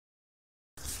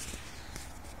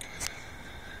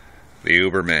The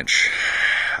Übermensch,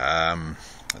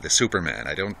 the Superman.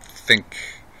 I don't think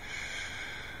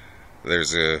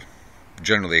there's a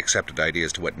generally accepted idea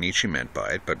as to what Nietzsche meant by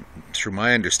it, but through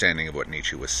my understanding of what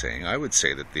Nietzsche was saying, I would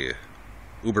say that the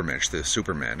Übermensch, the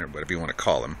Superman, or whatever you want to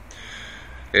call him,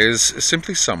 is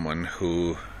simply someone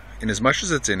who, in as much as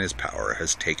it's in his power,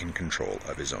 has taken control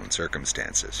of his own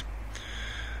circumstances.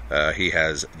 He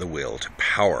has the will to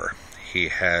power. He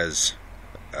has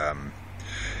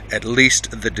at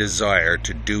least the desire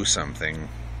to do something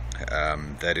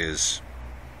that is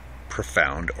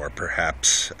profound or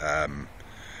perhaps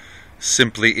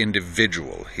simply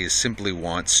individual. He simply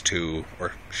wants to,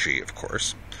 or she of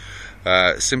course,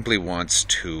 simply wants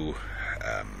to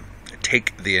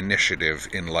take the initiative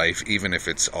in life, even if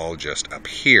it's all just up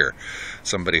here.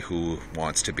 Somebody who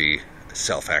wants to be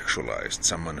self-actualized,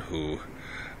 someone who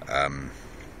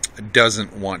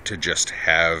doesn't want to just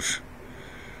have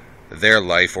their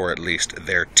life, or at least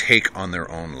their take on their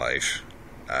own life,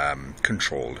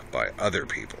 controlled by other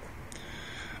people.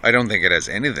 I don't think it has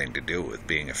anything to do with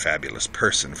being a fabulous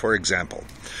person. For example,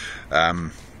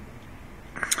 a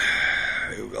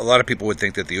lot of people would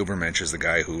think that the Übermensch is the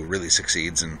guy who really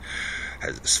succeeds and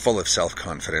is full of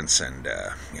self-confidence and,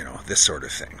 this sort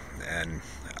of thing. And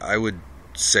I would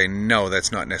say no,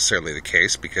 that's not necessarily the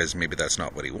case, because maybe that's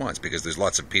not what he wants, because there's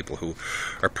lots of people who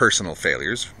are personal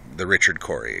failures. The Richard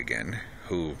Corey again,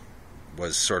 who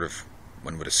was sort of,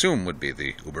 one would assume, would be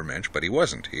the Übermensch, but he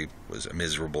wasn't. He was a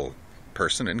miserable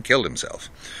person and killed himself.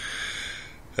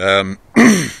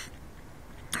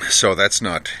 So that's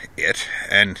not it.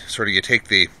 And sort of you take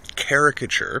the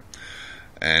caricature,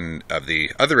 and of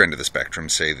the other end of the spectrum,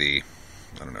 say the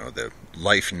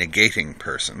life-negating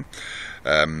person,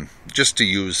 just to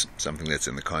use something that's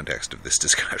in the context of this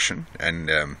discussion,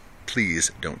 and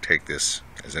please don't take this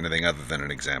as anything other than an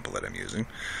example that I'm using.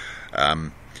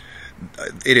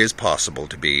 It is possible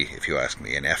to be, if you ask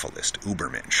me, an ethicist,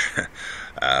 Übermensch.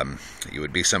 You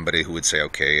would be somebody who would say,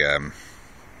 okay,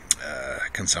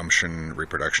 consumption,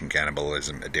 reproduction,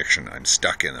 cannibalism, addiction, I'm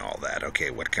stuck in all that.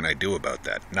 Okay, what can I do about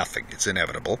that? Nothing. It's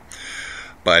inevitable.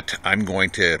 But I'm going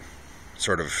to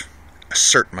sort of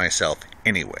assert myself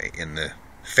anyway in the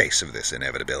face of this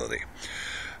inevitability.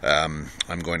 I'm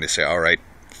going to say, all right,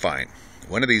 fine.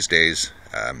 One of these days,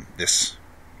 this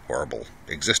horrible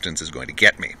existence is going to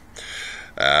get me.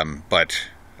 But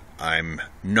I'm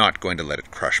not going to let it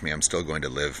crush me. I'm still going to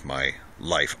live my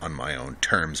life on my own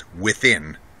terms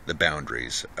within the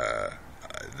boundaries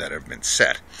that have been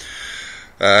set.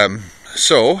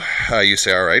 So you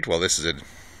say, all right, well, this is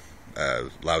a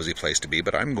lousy place to be,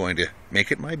 but I'm going to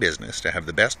make it my business to have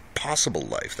the best possible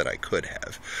life that I could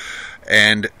have,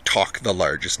 and talk the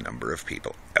largest number of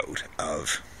people out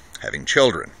of having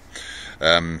children.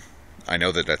 I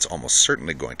know that that's almost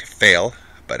certainly going to fail,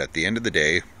 but at the end of the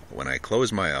day, when I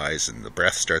close my eyes and the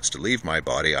breath starts to leave my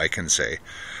body, I can say,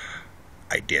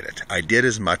 I did it. I did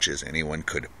as much as anyone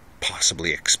could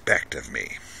possibly expect of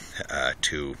me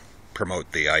to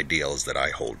promote the ideals that I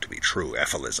hold to be true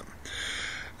ethilism.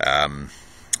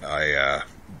 I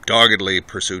doggedly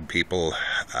pursued people,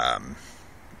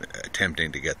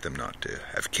 attempting to get them not to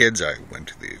have kids. I went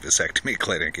to the vasectomy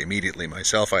clinic immediately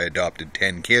myself. I adopted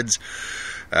 10 kids.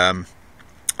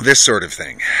 This sort of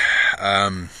thing.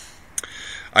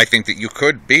 I think that you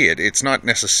could be it. It's not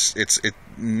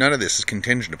none of this is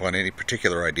contingent upon any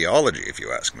particular ideology, if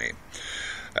you ask me.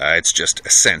 It's just a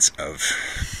sense of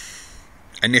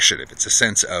initiative. It's a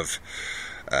sense of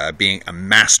being a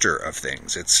master of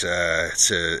things. It's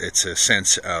a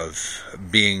sense of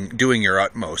doing your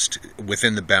utmost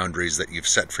within the boundaries that you've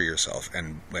set for yourself,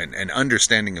 and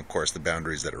understanding, of course, the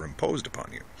boundaries that are imposed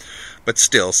upon you, but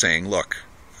still saying, look,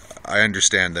 I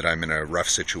understand that I'm in a rough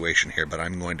situation here, but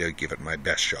I'm going to give it my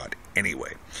best shot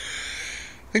anyway.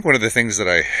 I think one of the things that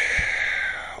I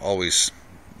always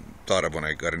thought of when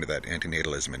I got into that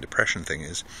antinatalism and depression thing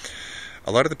is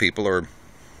a lot of the people, or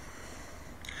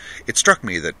it struck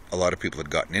me that a lot of people had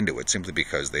gotten into it simply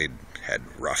because they'd had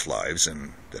rough lives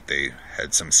and that they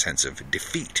had some sense of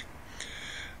defeat,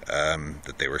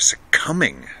 that they were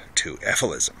succumbing to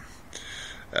ethilism,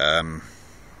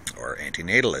 or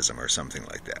antinatalism or something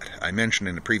like that. I mentioned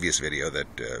in a previous video that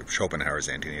Schopenhauer's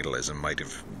antinatalism might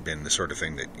have been the sort of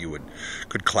thing that you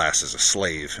could class as a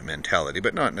slave mentality,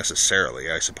 but not necessarily.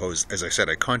 I suppose, as I said,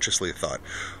 I consciously thought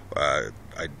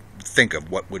I'd think of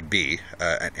what would be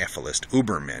an ethicist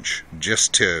Übermensch,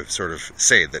 just to sort of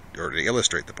say that, or to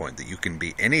illustrate the point that you can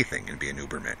be anything and be an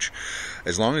Übermensch,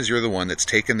 as long as you're the one that's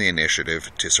taken the initiative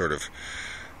to sort of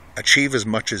achieve as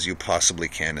much as you possibly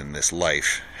can in this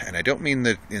life. And I don't mean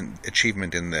the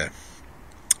achievement in the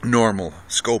normal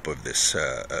scope of this,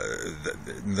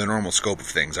 the normal scope of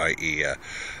things, i.e.,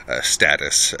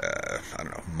 status, I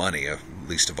don't know, money,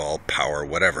 least of all, power,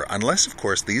 whatever. Unless, of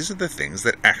course, these are the things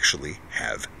that actually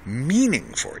have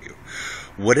meaning for you.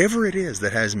 Whatever it is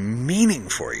that has meaning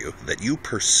for you, that you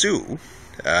pursue,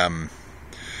 then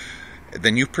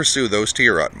you pursue those to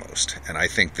your utmost. And I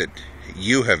think that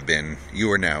you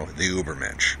are now the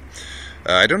Übermensch.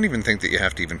 I don't even think that you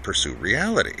have to even pursue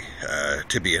reality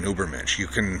to be an Übermensch. You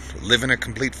can live in a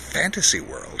complete fantasy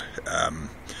world.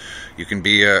 You can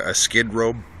be a Skid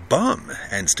Row bum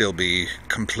and still be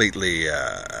completely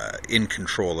in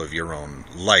control of your own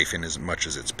life in as much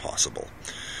as it's possible.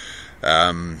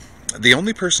 The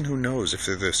only person who knows if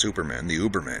they're the Superman, the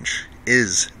Übermensch,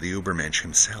 is the Übermensch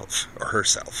himself or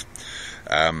herself.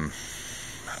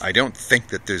 I don't think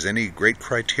that there's any great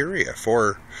criteria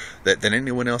for that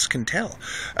anyone else can tell.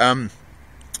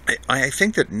 I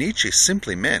think that Nietzsche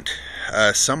simply meant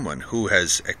someone who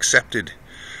has accepted,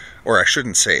 or I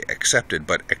shouldn't say accepted,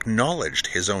 but acknowledged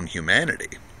his own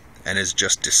humanity and has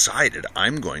just decided,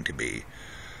 I'm going to be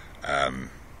a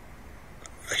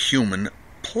human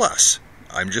plus.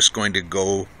 I'm going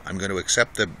to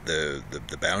accept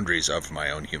the boundaries of my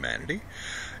own humanity,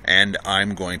 and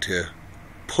I'm going to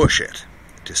push it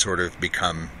to sort of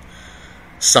become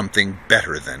something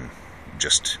better than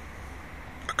just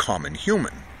a common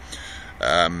human.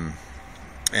 And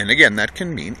again, that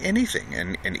can mean anything,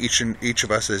 and each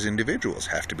of us as individuals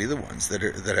have to be the ones that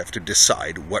have to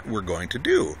decide what we're going to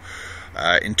do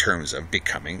in terms of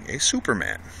becoming a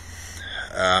Superman.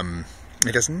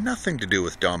 It has nothing to do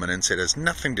with dominance. It has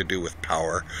nothing to do with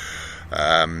power.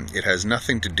 It has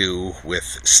nothing to do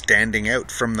with standing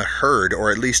out from the herd, or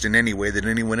at least in any way that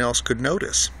anyone else could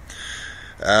notice.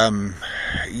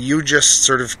 You just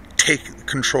sort of take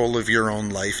control of your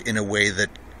own life in a way that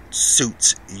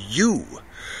suits you.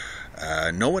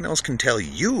 No one else can tell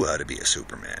you how to be a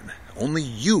Superman. Only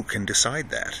you can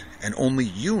decide that, and only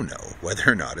you know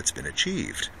whether or not it's been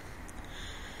achieved.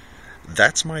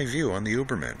 That's my view on the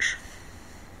Übermensch.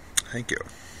 Thank you.